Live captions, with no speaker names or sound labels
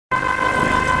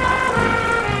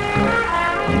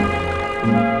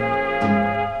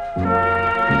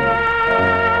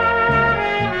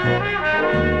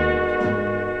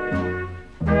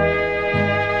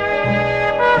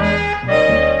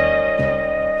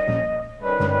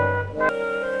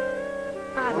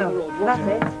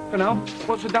that's it. For now.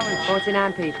 What's the damage?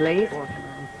 49p, please.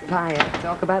 Fire.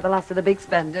 Talk about the last of the big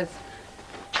spenders.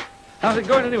 How's it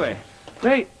going anyway?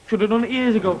 Mate, should have done it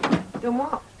years ago. Done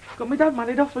what? Got my dad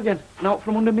married off again, and out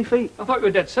from under my feet. I thought you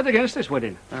were dead set against this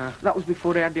wedding. That was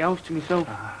before I had the house to myself.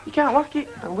 You can't whack it.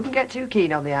 I wouldn't get too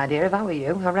keen on the idea if I were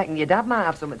you. I reckon your dad might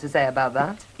have something to say about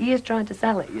that. He is trying to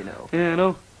sell it, you know. Yeah, I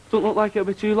know. Don't look like it'll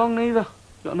be too long neither.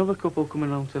 Got another couple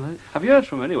coming round tonight. Have you heard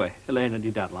from him anyway, Elaine and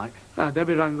your dad, like?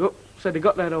 Debbie rang up. Said he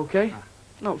got there okay.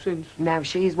 Not since. Now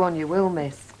she's one you will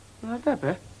miss.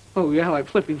 Debbie? Oh, yeah, like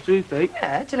flipping toothache.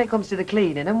 Yeah, till it comes to the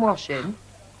cleaning and washing.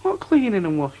 What cleaning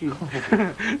and washing?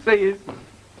 Say it.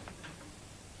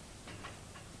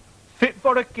 Fit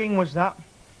for a king, was that?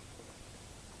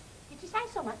 Did you say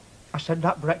something? I said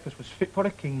that breakfast was fit for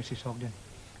a king, Mrs. Ogden.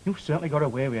 You've certainly got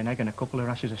away with an egg and a couple of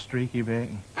rashers of streaky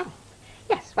bacon. Oh,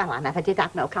 yes, well, I never did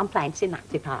have no complaints in that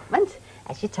department,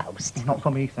 as you toast. Not for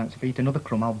me, thanks. If you eat another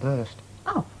crumb, I'll burst.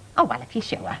 Oh, well, if you're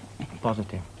sure.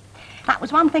 Positive. That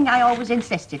was one thing I always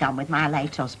insisted on with my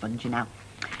late husband, you know.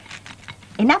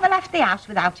 He never left the house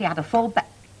without he had a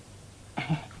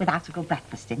without a good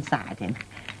breakfast inside him.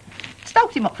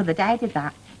 Stoked him up for the day, did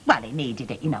that. Well, he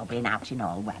needed it, you know, being out in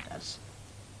all weathers.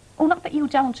 Oh, not that you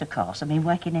don't, of course. I mean,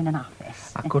 working in an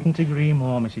office. I couldn't agree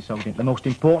more, Mrs. Ogden. The most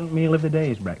important meal of the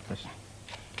day is breakfast.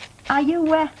 Are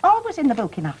you always in the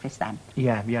booking office, then?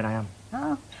 Yeah, I am.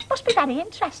 Oh, must be very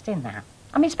interesting, that.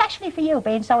 I mean, especially for you,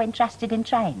 being so interested in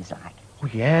trains, like. Oh,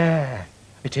 yeah,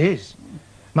 it is.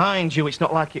 Mind you, it's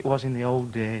not like it was in the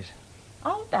old days.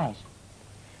 Old days?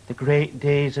 The great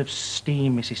days of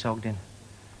steam, Mrs. Ogden.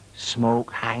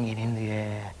 Smoke hanging in the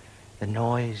air, the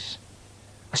noise.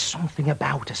 There's something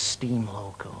about a steam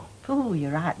loco. Oh,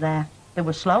 you're right there. They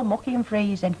were slow, mucky and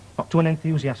freezing. Not to an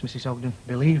enthusiast, Mrs. Ogden.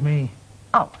 Believe me.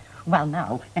 Oh, well,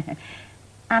 no.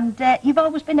 And you've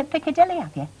always been at Piccadilly,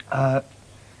 have you?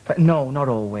 But no, not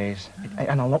always.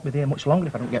 And I'll not be there much longer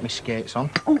if I don't get my skates on.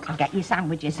 Oh, I'll get you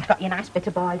sandwiches. I've got you a nice bit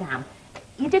of boiled ham.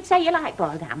 You did say you like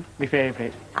boiled ham? My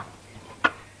favourite. Oh.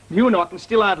 You know, I can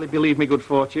still hardly believe me good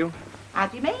fortune. How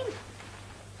do you mean?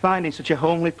 Finding such a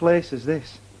homely place as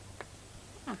this.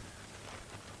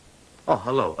 Oh,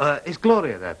 hello. Is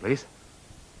Gloria there, please?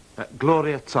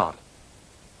 Gloria Todd.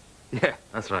 Yeah,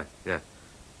 that's right, yeah.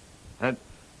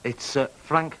 It's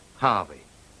Frank Harvey.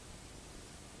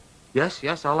 Yes,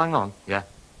 I'll hang on, yeah.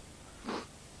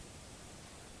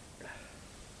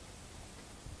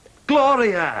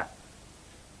 Gloria!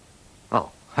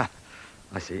 Oh,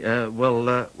 I see.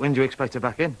 Well, when do you expect her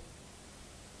back in?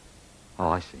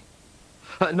 Oh, I see.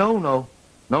 No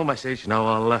message. No,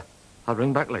 I'll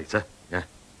ring back later. Yeah,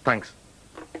 thanks.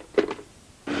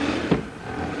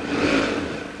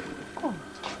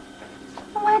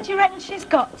 Where do you reckon she's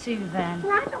got to, then?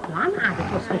 Well, I don't know. I might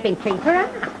have just slipping creeper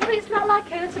her. Well, it's not like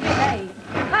her to be late.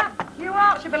 You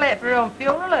ought to be late for her own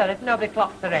funeral if nobody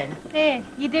clocked her in. Hey,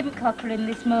 you didn't clock her in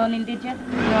this morning, did you?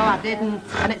 No, I didn't.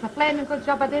 And it's a flaming good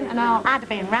job I didn't, and I'd have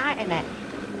been right in it.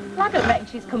 Well, I don't reckon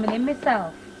she's coming in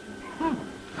myself.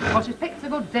 Well, she's picked a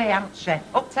good day, hasn't she?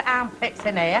 Up to armpits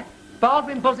in here.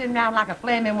 Baldwin buzzing round like a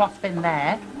flaming wasp in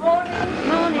there. Morning.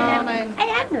 Morning.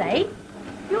 Hey, Emily,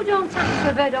 you don't have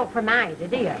to have heard up from either,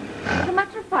 do you? As a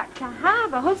matter of fact, I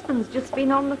have. Her husband's just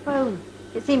been on the phone.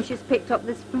 It seems she's picked up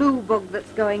this flu bug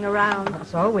that's going around.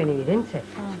 That's all we need, isn't it?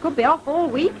 She could be off all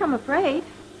week, I'm afraid.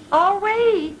 All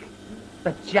week?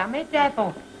 The jammy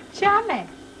devil. Jammy,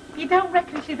 you don't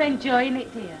reckon she's enjoying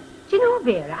it, dear? Do you know,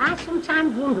 Vera, I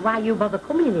sometimes wonder why you bother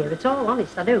coming here at all,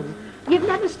 honest, I do. You've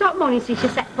never stopped moaning since you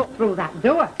set foot through that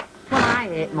door. Well, I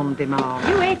hate Monday morning.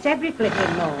 You hate every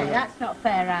flipping morning. Hey, that's not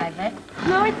fair, Ivy.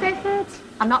 No, it isn't.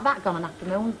 I'm not that gone on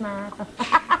afternoons now.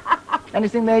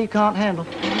 Anything there you can't handle?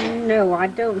 No, I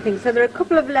don't think so. There are a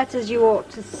couple of letters you ought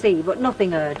to see, but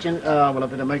nothing urgent. Oh, well, I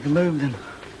better make a move then.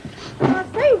 Well,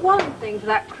 I'll say one thing for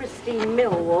that Christine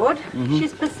Millward.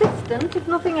 She's persistent, if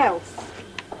nothing else.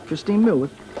 Christine Millward?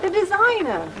 The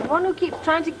designer, the one who keeps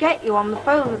trying to get you on the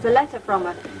phone. There's a letter from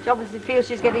her. She obviously feels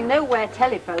she's getting nowhere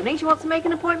telephoning. She wants to make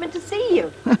an appointment to see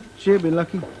you. She'll be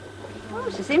lucky. Well,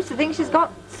 she seems to think she's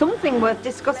got something worth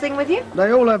discussing with you.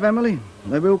 They all have, Emily.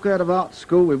 They walk out of art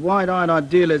school with wide-eyed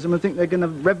idealism and think they're going to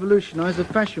revolutionise the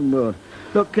fashion world.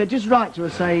 Look, just write to her,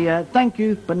 say thank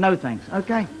you, but no thanks,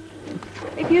 OK?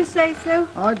 If you say so.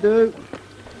 I do.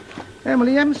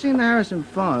 Emily, you haven't seen the Harrison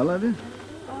file, have you?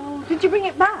 Oh, did you bring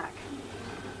it back?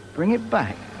 Bring it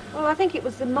back? Well, I think it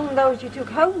was among those you took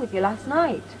home with you last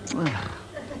night. Do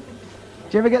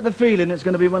you ever get the feeling it's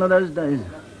going to be one of those days?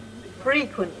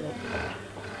 Frequently.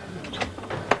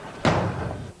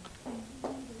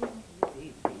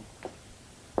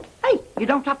 Hey, You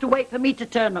don't have to wait for me to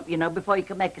turn up, you know, before you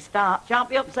can make a start. Shan't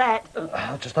be upset.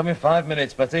 Just having 5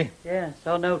 minutes, Betty. Yeah,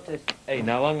 so notice. Hey,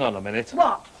 now, hang on a minute.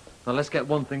 What? Now, let's get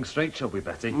one thing straight, shall we,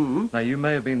 Betty? Now, you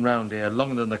may have been round here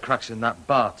longer than the cracks in that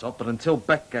bar top, but until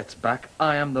Beck gets back,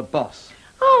 I am the boss.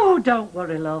 Oh, don't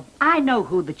worry, love. I know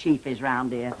who the chief is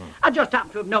round here. I just happen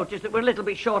to have noticed that we're a little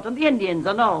bit short on the Indians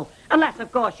and all. Unless,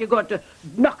 of course, you're going to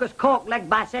knock us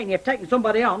cork-legged by saying you've taken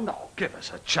somebody on. Oh, give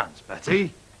us a chance,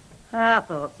 Betty. I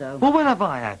thought so. Well, when have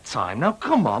I had time? Now,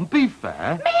 come on, be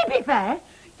fair. Me be fair?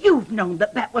 You've known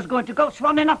that Bet was going to go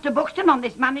swanning off to Buxton on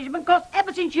this management course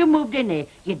ever since you moved in here.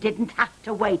 You didn't have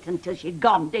to wait until she'd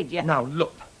gone, did you? Now,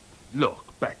 look,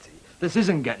 Betty, this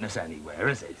isn't getting us anywhere,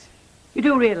 is it? You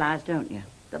do realise, don't you,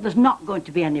 that there's not going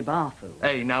to be any bar food?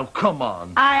 Hey, now, come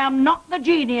on. I am not the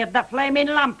genie of the flaming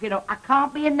lamp, you know. I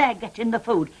can't be in there getting the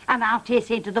food, and I'll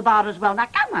taste into the bar as well. Now,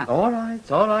 come on.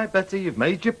 All right, Betty, you've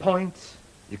made your point.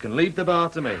 You can leave the bar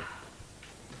to me.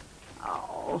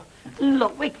 Oh,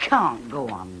 look, we can't go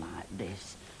on like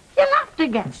this. You'll have to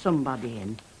get somebody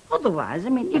in. Otherwise, I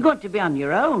mean, you're going to be on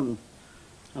your own.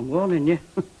 I'm warning you.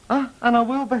 And I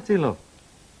will, Betty, love.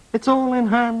 It's all in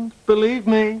hand, believe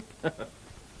me.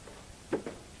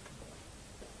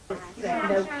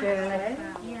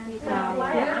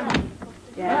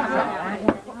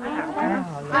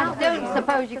 I don't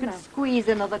suppose you could squeeze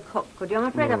another cup, could you? I'm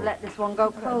afraid I've let this one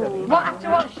go cold. What, after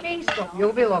what she's done,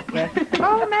 you'll be lucky.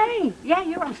 Oh, me? Yeah,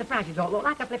 I'm surprised you don't look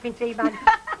like a flipping tea bag.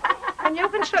 And you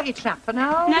can shut your trap for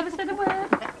now. Never said a word.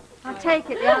 I take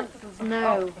it the answer's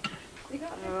no.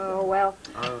 Oh, well,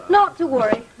 not to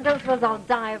worry. I don't suppose I'll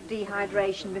die of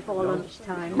dehydration before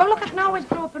lunchtime. Well, look, I can always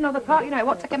brew up another pot, you know.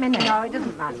 What, take a minute? No, it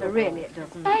doesn't matter, really, it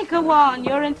doesn't. Hey, go on.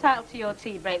 You're entitled to your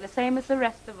tea break, the same as the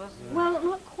rest of us. Well,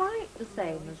 not quite the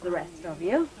same as the rest of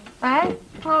you. Eh?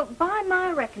 Well, by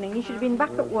my reckoning, you should have been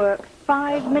back at work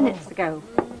 5 minutes ago.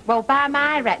 Well, by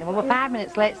my reckoning, we were 5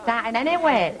 minutes late starting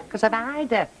anyway, because of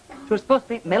Ida. She was supposed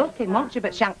to be milking, wasn't she?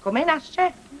 But she ain't come in, has she?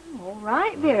 All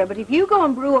right, Vera, but if you go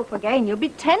and brew up again, you'll be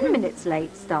 10 minutes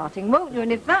late starting, won't you?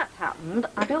 And if that happened,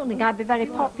 I don't think I'd be very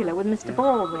popular with Mr.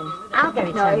 Baldwin. I'll get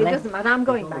it, No, it Emily. doesn't matter. I'm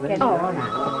going back anyway. Oh, all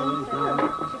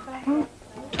right.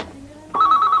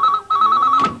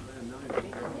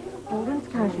 Baldwin's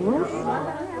casuals.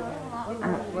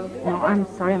 No, I'm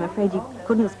sorry. I'm afraid you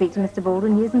couldn't speak to Mr.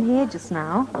 Baldwin. He isn't here just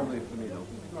now.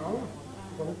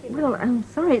 Well, I'm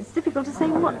sorry. It's difficult to say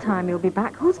what time he'll be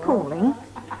back. Who's calling?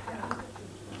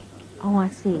 Oh, I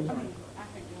see.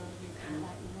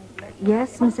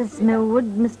 Yes, Mrs.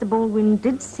 Millwood, Mr. Baldwin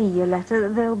did see your letter.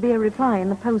 There'll be a reply in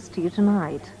the post to you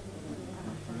tonight.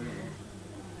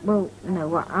 Well,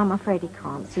 no, I'm afraid he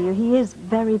can't see you. He is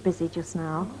very busy just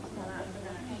now.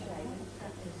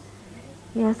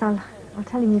 Yes, I'll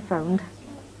tell him you phoned.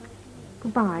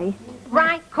 Goodbye.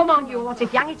 Right, come on, you lot.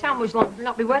 If Yangy Town was long, it'd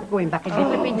not be worth going back. It'd be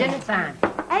flipping dinner time.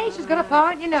 Hey, she's got a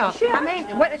point, you know. Sure. I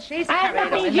mean, what did she say?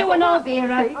 That means you and all,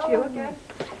 Vera.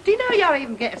 Do you know you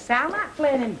even get a sound like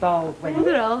flaming Baldwin?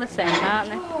 They're all the same, aren't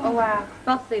they? Oh, wow.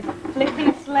 Bosses,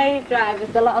 flipping slave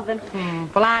drivers, a lot of them.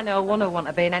 Well, I know one who wouldn't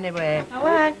have been anyway. Oh,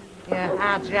 well. Yeah,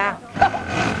 our Jack.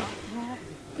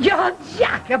 You're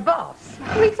Jack, a boss?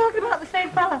 Are we talking about the same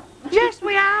fella? Yes,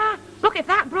 we are. Look, if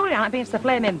that brilliant hadn't been so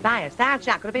flaming biased, our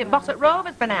Jack could have been boss at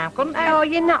Rovers for now, couldn't he? Oh,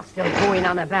 you're not still going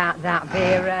on about that,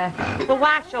 Vera. Well,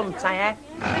 why shouldn't I, eh?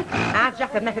 Our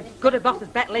Jack would make as good a boss as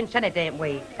Bet Lynch any day, ain't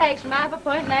we? Hey, she might have a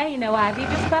point there, you know, Ivy. You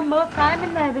just spend more time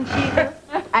in there than she does.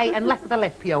 Hey, and left with a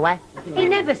lip, you, eh? He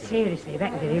never seriously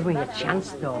reckoned he'd give you a chance,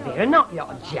 though, Vera. Not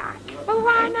your Jack. Well,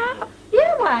 why not?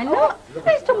 Yeah, why not?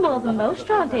 He's done more than most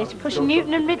round here to push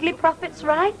Newton and Ridley profits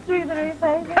right through the roof,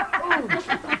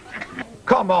 eh?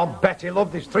 Come on, Betty,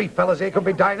 love. There's 3 fellas here could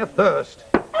be dying of thirst.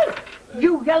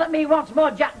 You yell at me once more,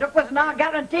 Jack Duckworth, and I'll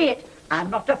guarantee it. I'm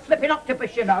not a flipping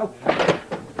octopus, you know.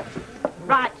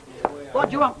 Right. What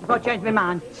do you want before I change my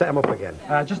mind? Set 'em up again.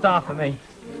 Just half of me.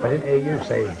 I didn't hear you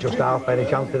say just half any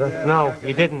chance, did I? No,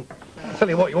 you didn't. Tell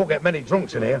you what, you won't get many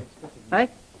drunks in here. Eh?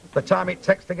 The time it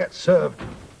takes to get served.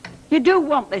 You do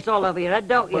want this all over your head,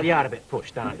 don't you? Well, you are a bit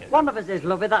pushed, aren't you? One of us is,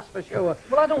 lovey, that's for sure.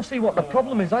 Well, I don't see what the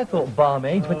problem is. I thought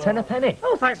barmaids were 10 a penny.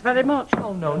 Oh, thanks very much.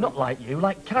 Oh, no, not like you,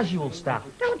 like casual staff.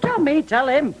 Don't tell me, tell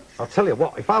him. I'll tell you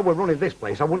what, if I were running this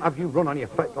place, I wouldn't have you run on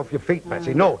off your feet,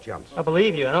 Betty. No chance. I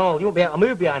believe you and all. You wouldn't be able to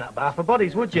move behind that bar for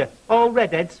bodies, would you? All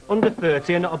redheads, under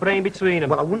 30 and not a brain between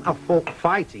them. Well, I wouldn't have folk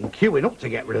fighting, queuing up to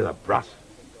get rid of the brass.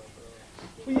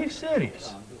 Were you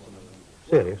serious?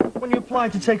 Serious? When you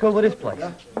applied to take over this place?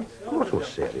 Of course I was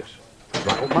serious.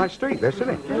 Right up my street, this, isn't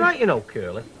it? You're right, you know,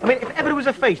 Curly. I mean, if ever there was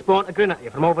a face born to grin at you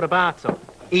from over the bar top,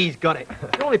 he's got it.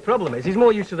 The only problem is he's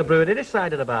more used to the brewery this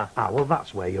side of the bar. Ah, well,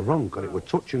 that's where you're wrong, because it would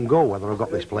touch and go whether I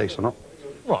got this place or not.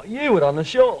 What, you were on the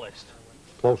shortlist?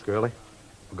 Close, girlie.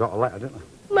 I got a letter, didn't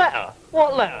I? Letter?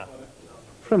 What letter?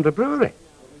 From the brewery.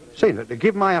 Saying that they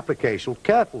give my application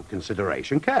careful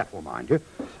consideration, careful, mind you.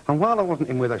 And while I wasn't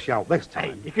in with a shout this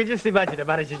time... Hey, you could just imagine the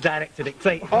manager's director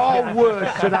dictating. All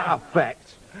words to that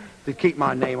effect. They'd keep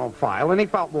my name on file, and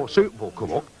if felt more suitable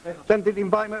come up, then they'd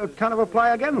invite me to kind of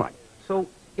apply again, like. So,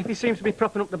 if he seems to be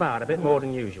propping up the bar a bit more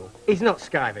than usual, he's not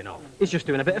skiving off. He's just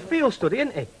doing a bit of field study,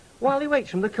 isn't he? While he waits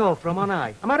from the call from on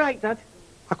high. Am I right, Dad?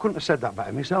 I couldn't have said that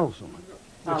better myself,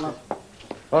 son.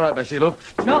 All right, Bessie,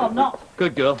 love. No, I'm not.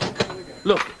 Good girl.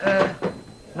 Look,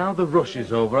 now the rush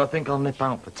is over, I think I'll nip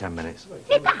out for 10 minutes.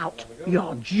 Nip out?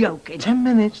 You're joking. 10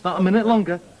 minutes, not a minute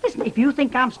longer. Listen, if you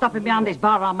think I'm stopping behind this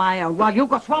bar on my own, well, you've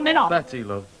got swanning off. Betty,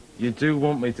 love, you do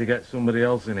want me to get somebody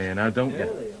else in here now, don't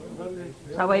you?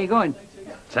 So where are you going?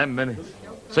 10 minutes.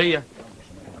 See ya.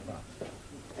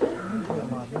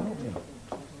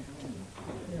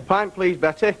 Pint, please,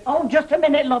 Betty. Oh, just a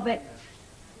minute, love it.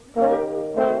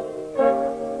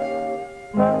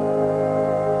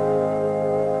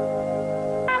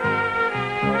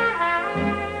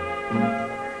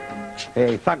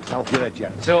 Hey, thanks, Alf, you're a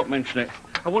gent. Don't mention it.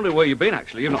 I wonder where you've been,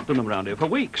 actually. You've not done them around here for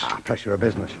weeks. Pressure of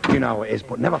business. You know how it is,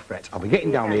 but never fret. I'll be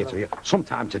getting down here to you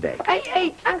sometime today.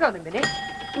 Hey, hang on a minute.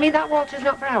 You mean that water's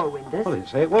not for our windows? Well, I didn't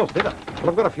say it was, did I? Well,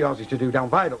 I've got a few houses to do down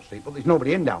Viaduct Street, but there's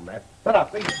nobody in down there. But I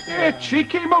think... Hey,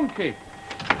 cheeky monkey.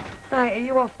 Right, are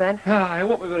you off then? I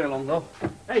won't be very long, though.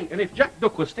 Hey, and if Jack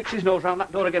Duckworth sticks his nose round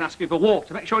that door again asking for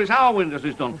water, make sure his our windows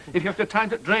is done. If you have to time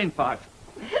that drain pipe.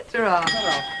 Ta-ra.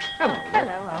 Hello.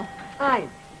 Hello. Hi.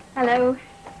 Hello.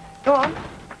 Go on.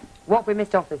 What we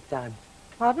missed off this time?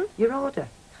 Pardon? Your order.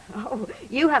 Oh,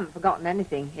 you haven't forgotten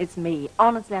anything. It's me.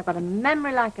 Honestly, I've got a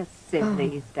memory like a sieve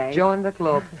these days. Join the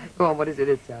club. Go on, what is it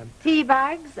this time? Tea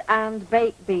bags and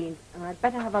baked beans. And I'd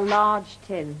better have a large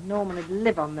tin. Norman would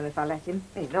live on them if I let him.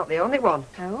 He's not the only one.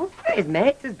 Oh? His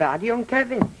mate's as bad, young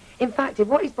Kevin. In fact, if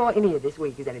what he's bought in here this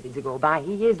week is anything to go by,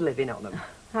 he is living on them.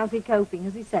 How's he coping,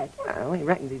 has he said? Well, he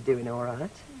reckons he's doing all right.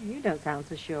 You don't sound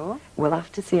so sure. We'll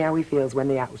have to see how he feels when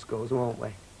the house goes, won't we?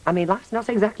 I mean, life's not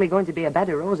exactly going to be a bed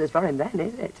of roses for him then,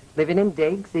 is it? Living in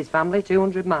digs, his family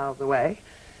 200 miles away.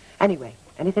 Anyway,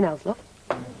 anything else, love?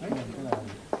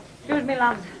 Excuse me,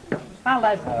 lads.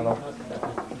 Hello. Hello.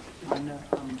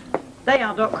 There you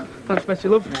are, Duck. Thanks, Betty,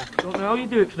 love. Don't know how you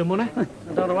do it for the money. I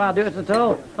don't know how I do it at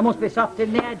all. I must be soft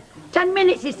in the head. 10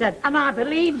 minutes, he said, and I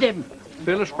believed him.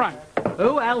 Fearless Frank.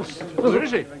 Who else? Where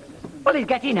is he? Well, he's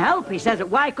getting help. He says,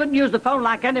 why he couldn't use the phone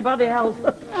like anybody else?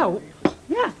 Help?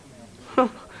 Yeah.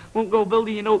 Won't go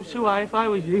building your hopes too high if I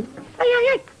was you.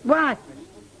 Hey. Why?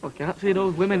 I can't see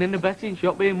those women in the betting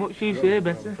shop being much use here,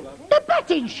 Betty. The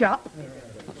betting shop?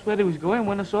 That's where he was going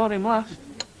when I saw him last.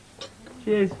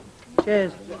 Cheers.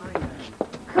 Cheers.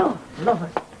 Oh, love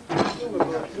it.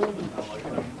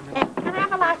 Can I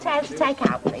have a latte to take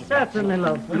out, please? Certainly,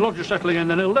 love. Your lodger's settling in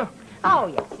then, Hilda. Oh,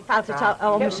 yes, he felt it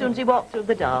home as soon as he walked through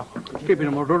the door. Keeping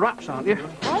him under wraps, aren't you?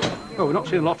 Oh, we've not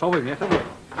seen a lot of him yet, have we?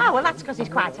 Oh, well, that's because he's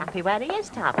quite happy where he is,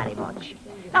 Tar, very much.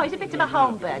 No, he's a bit of a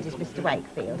home bird, is Mr.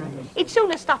 Wakefield. He'd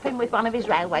sooner stop in with one of his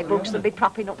railway books than be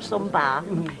propping up some bar.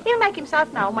 He'll make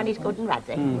himself known when he's good and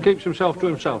ready. Keeps himself to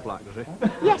himself, like, does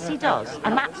he? Yes, he does,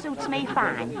 and that suits me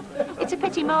fine. It's a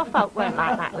pity more folk weren't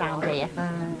like that round here.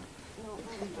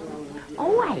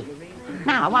 Oh, wait.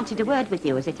 Now, I wanted a word with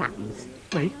you, as it happens.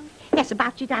 Me? Yes,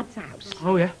 about your dad's house.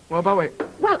 Oh, yeah? What about it?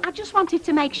 Well, I just wanted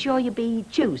to make sure you be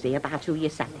choosy about who you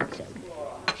sell it to.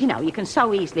 You know, you can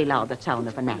so easily lower the tone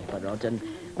of a neighbourhood, and,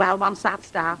 well, once that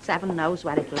starts, heaven knows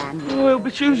where it'll end. Oh, he'll be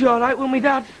choosy all right, won't we,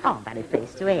 Dad? Oh, I'm very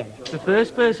pleased to hear it. The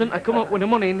first person to come up with the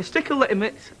money in the stick of little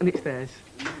mitts, and it's theirs.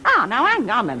 Oh, now, hang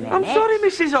on a minute. I'm sorry,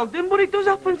 Mrs. Ogden, but it does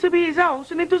happen to be his house,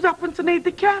 and it does happen to need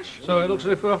the cash. So it looks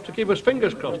as if we have to keep us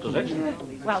fingers crossed, does it? Yeah.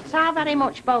 Well, ta very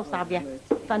much, both of you.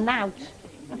 For now.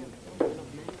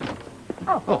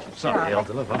 Oh, sorry,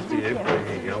 Elder, love, after you.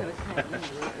 There you go.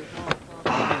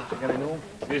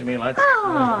 Excuse me, lads.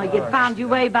 Oh, you found your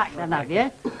way back then, have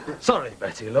you? Sorry,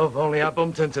 Betty, love, only I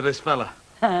bumped into this fella.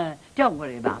 Don't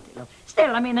worry about it, love.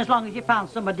 Still, I mean, as long as you found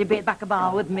somebody to be back a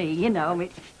bar with me, you know,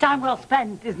 it's time well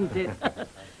spent, isn't it?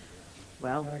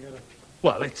 Well?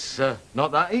 Well, it's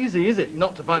not that easy, is it?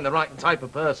 Not to find the right type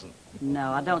of person.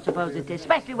 No, I don't suppose it is.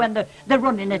 Especially when they're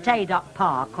running at Haydock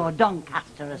Park or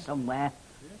Doncaster or somewhere.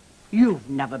 You've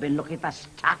never been looking for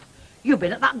staff. You've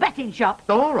been at that betting shop.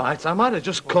 All right, I might have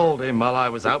just called in while I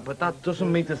was out, but that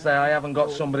doesn't mean to say I haven't got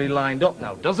somebody lined up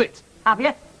now, does it? Have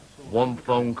you? One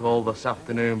phone call this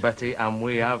afternoon, Betty, and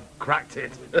we have cracked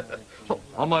it.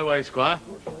 On my way, Squire.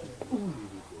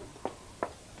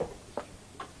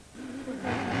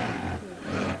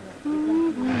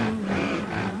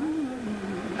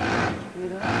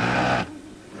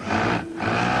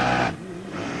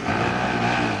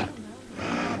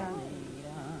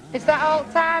 Is that all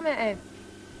time it is?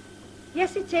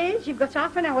 Yes, it is. You've got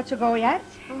half an hour to go yet.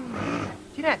 Do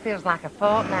you know, it feels like a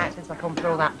fortnight since I come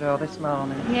through that door this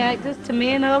morning. Yeah, it does to me,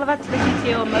 and all I've had to listen to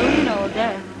your moaning all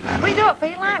day. But you don't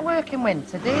feel like working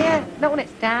winter, do you? Not when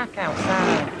it's dark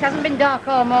outside. It hasn't been dark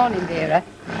all morning, dearer.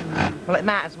 Well, it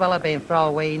might as well have been for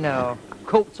all we know.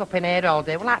 Cooped up in here all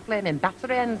day. We're like flaming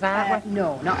battery hens, aren't we?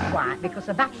 No, not quite, because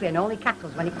a battery and only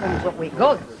cackles when it comes up with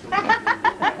goods.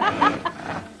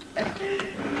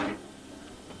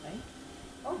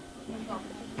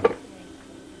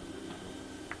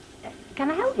 Can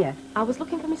I help you? I was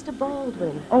looking for Mr.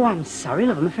 Baldwin. Oh, I'm sorry,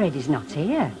 love. I'm afraid he's not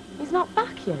here. He's not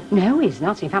back yet? No, he's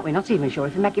not. In fact, we're not even sure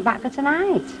if he'll make it back for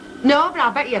tonight. No, but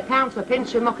I'll bet you £1 to a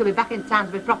pinch of muck will be back in time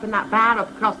to be propping that bar up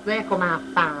across there come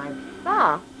 5:30.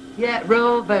 Bar? Yeah,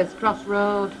 Rovers, Cross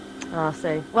Road. Oh, I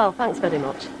see. Well, thanks very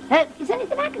much. Is there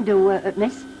anything I can do,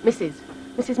 miss?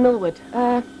 Mrs. Millward.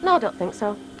 No, I don't think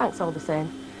so. Thanks all the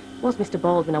same. It was Mr.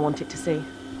 Baldwin I wanted to see.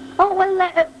 Oh,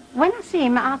 well, when I see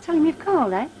him, I'll tell him you've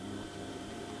called, eh?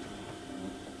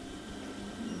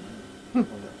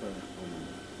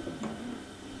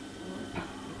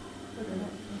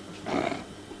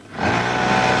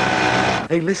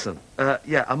 Hey, listen,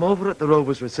 yeah, I'm over at the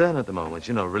Rovers Return at the moment,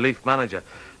 you know, relief manager.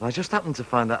 And I just happened to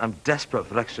find out I'm desperate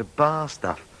for extra bar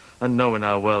staff. And knowing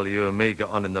how well you and me got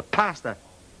on in the past,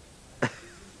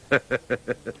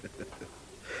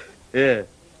 yeah.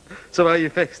 So how are you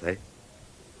fixed, eh?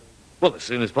 Well, as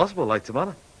soon as possible, like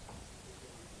tomorrow.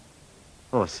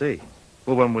 Oh, I see.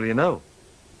 Well, when will you know?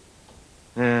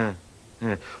 Yeah.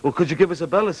 Well, could you give us a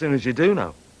bell as soon as you do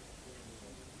know?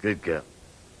 Good girl.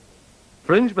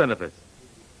 Fringe benefits?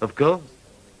 Of course.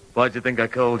 Why'd you think I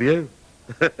called you?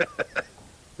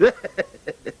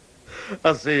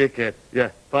 I'll see you, kid.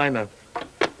 Yeah, bye now.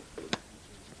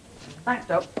 Thanks,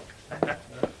 Doc.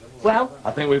 Well? I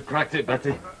think we've cracked it,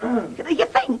 Betty. You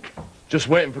think? Just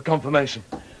waiting for confirmation.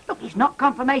 Look, it's not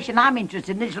confirmation I'm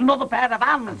interested in. It's another pair of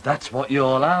hands. And that's what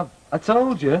you'll have. I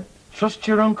told you. Trust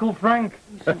your Uncle Frank.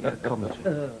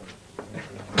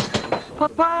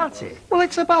 Party? Well,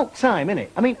 it's about time, innit?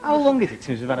 I mean, how long is it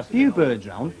since we've had a few birds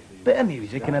round, bit of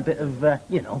music and a bit of,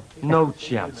 you know... No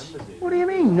chance. What do you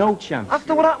mean, no chance?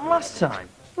 After what happened last time?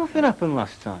 Nothing happened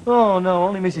last time. Oh, no,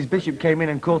 only Mrs. Bishop came in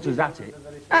and caught us at it.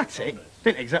 At it?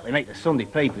 Didn't exactly make the Sunday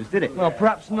papers, did it? Well,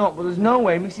 perhaps not, but there's no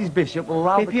way Mrs. Bishop will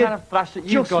allow the kind of flash that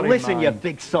you've got in mind. Just listen, you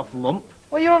big soft lump.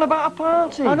 Well, you're on about a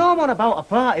party. I know I'm on about a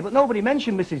party, but nobody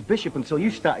mentioned Mrs. Bishop until you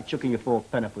started chucking your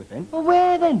fourpennyworth in. Well,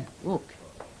 where then? Look,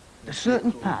 a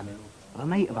certain pad, a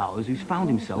mate of ours who's found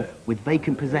himself with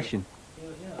vacant possession.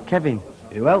 Kevin.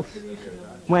 Who else?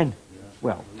 When?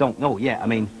 Well, don't know yet. I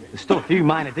mean, there's still a few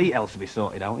minor details to be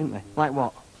sorted out, isn't there? Like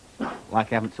what?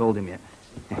 Like I haven't told him yet.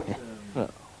 Well.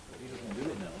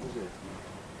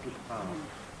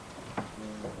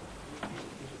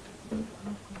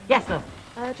 Yes, love.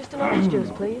 Just an orange juice,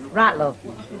 please. Right, love.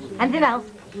 Anything else?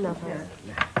 No, thanks.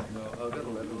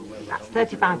 That's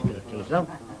 £30 for you, please, love.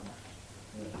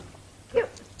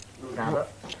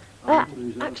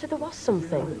 Actually, there was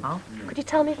something. Oh? Could you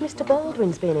tell me if Mr.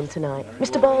 Baldwin's been in tonight?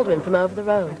 Mr. Baldwin from over the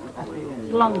road.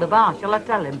 Along the bar, shall I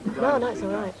tell him? No, it's all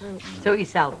right, thanks. Suit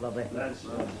yourself, lovey.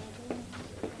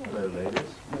 Hello, ladies.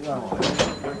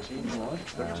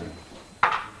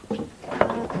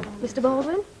 Mr.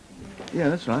 Baldwin? Yeah,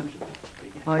 that's right.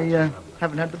 I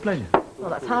haven't had the pleasure.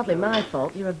 Well, that's hardly my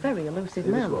fault. You're a very elusive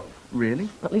man. Really?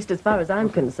 At least as far as I'm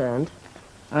concerned.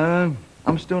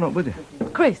 I'm still not with you.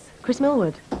 Chris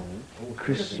Millward.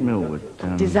 Chris Millward.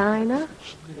 Designer.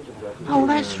 Oh,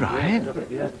 that's right.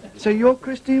 So you're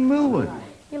Christine Millward?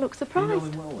 You look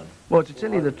surprised. Well, to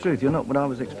tell you the truth, you're not what I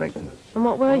was expecting. And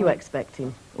what were you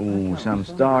expecting? Oh, some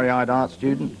starry-eyed art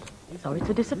student. Sorry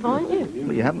to disappoint you.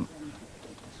 But you haven't.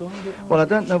 Well, I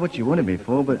don't know what you wanted me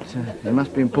for, but it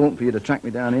must be important for you to track me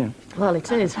down here. Well,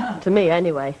 it is. To me,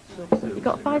 anyway. You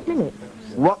got 5 minutes?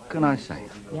 What can I say?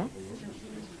 Yes?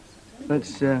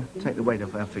 Let's take the weight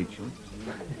off our feet, shall we?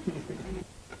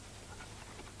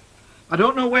 I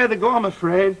don't know where they go, I'm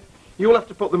afraid. You'll have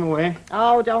to put them away.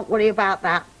 Oh, don't worry about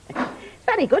that. It's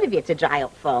very good of you to dry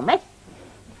up for me.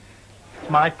 It's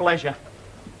my pleasure.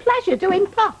 Pleasure doing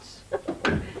pots.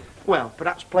 Well,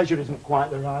 perhaps pleasure isn't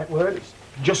quite the right word. It's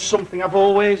just something I've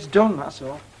always done, that's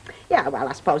all. Yeah, well,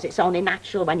 I suppose it's only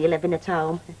natural when you're living at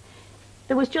home.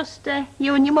 There was just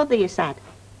you and your mother, you said.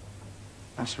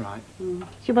 That's right.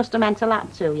 She must have meant a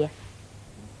lot to you.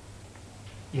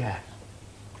 Yeah,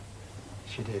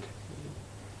 she did.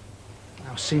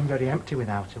 I seemed very empty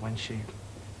without her when she,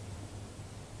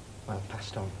 well,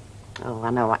 passed on. Oh, I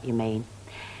know what you mean.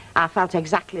 I felt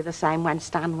exactly the same when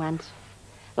Stan went.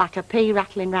 Like a pea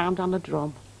rattling round on a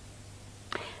drum.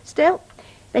 Still,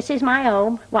 this is my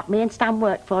home, what me and Stan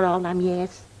worked for all them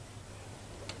years.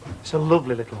 It's a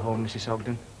lovely little home, Mrs.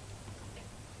 Ogden.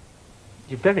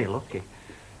 You're very lucky.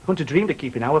 I couldn't have dreamed of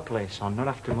keeping our place on, not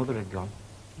after Mother had gone.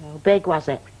 How big was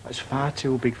it? It's far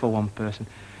too big for one person.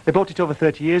 They bought it over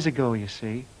 30 years ago, you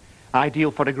see.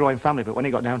 Ideal for a growing family, but when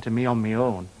it got down to me on my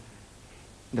own,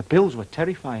 the bills were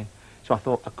terrifying. So I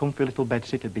thought a comfy little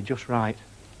bedsit would be just right.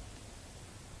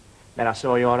 Then I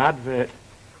saw your advert.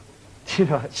 You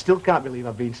know, I still can't believe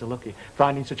I've been so lucky,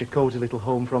 finding such a cosy little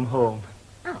home from home.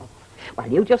 Oh,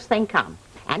 well, you just think on.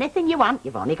 Anything you want,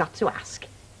 you've only got to ask.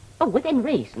 Oh, within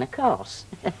reason, of course.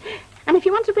 And if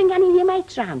you want to bring any of your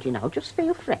mates round, you know, just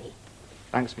feel free.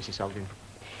 Thanks, Mrs. Ogden.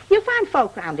 You'll find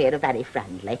folk round here are very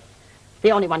friendly.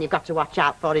 The only one you've got to watch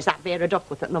out for is that Vera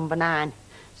Duckworth at number 9.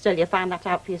 Still, you'll find that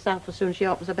out for yourself as soon as she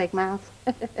opens her big mouth.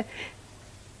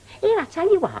 Here, I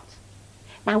tell you what.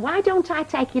 Now, why don't I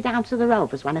take you down to the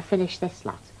Rovers when I finish this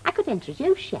lot? I could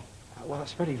introduce you. Well,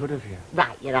 that's very good of you.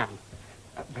 Right, you're on.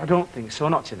 I don't think so,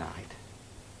 not tonight.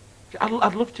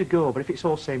 I'd love to go, but if it's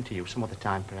all same to you, some other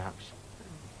time, perhaps.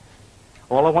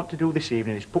 All I want to do this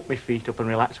evening is put my feet up and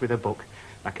relax with a book.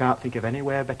 I can't think of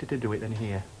anywhere better to do it than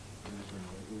here.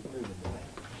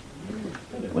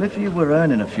 Well, if you were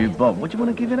earning a few bob, what do you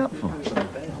want to give it up for?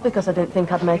 Because I didn't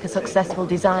think I'd make a successful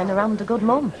designer and a good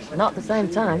mum. Not at the same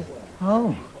time.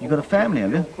 Oh, you got a family,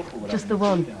 have you? Just the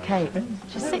one, Kate.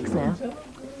 She's 6 now.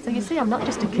 So you see, I'm not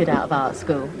just a kid out of art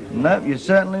school. No, you're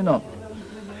certainly not.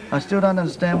 I still don't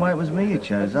understand why it was me you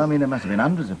chose. I mean, there must have been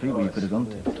hundreds of people you could have gone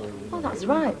to. Oh, that's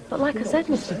right. But like I said,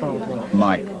 Mr. Baldwin...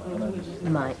 Mike.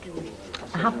 Mike.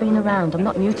 I have been around. I'm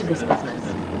not new to this business.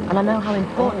 And I know how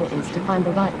important it is to find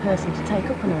the right person to take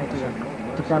up an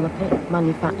idea, develop it,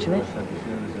 manufacture it.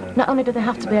 Not only do they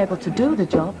have to be able to do the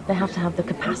job, they have to have the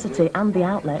capacity and the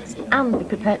outlets and be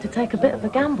prepared to take a bit of a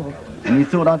gamble. And you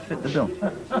thought I'd fit the bill?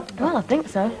 Well, I think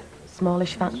so.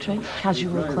 Smallish factory,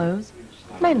 casual clothes,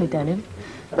 mainly denim,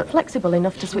 but flexible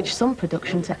enough to switch some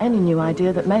production to any new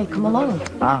idea that may come along.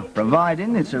 Ah,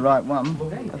 providing it's the right one.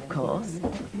 Of course.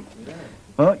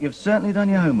 Well, you've certainly done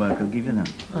your homework, I'll give you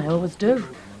that. I always do.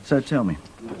 So tell me,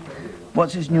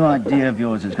 what's this new idea of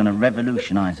yours that's going to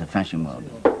revolutionise the fashion world?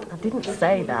 I didn't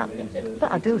say that,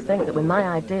 but I do think that with my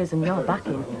ideas and your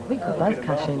backing, we could both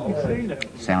cash in.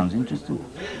 Sounds interesting.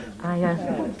 I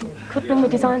could bring the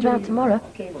designs round tomorrow.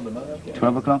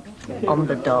 12 o'clock? On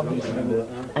the dot.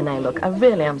 And now look, I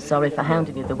really am sorry for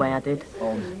hounding you the way I did,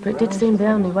 but it did seem the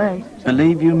only way.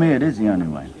 Believe you me, it is the only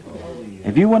way.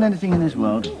 If you want anything in this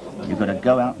world, you've got to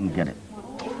go out and get it.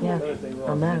 Yeah,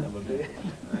 I know.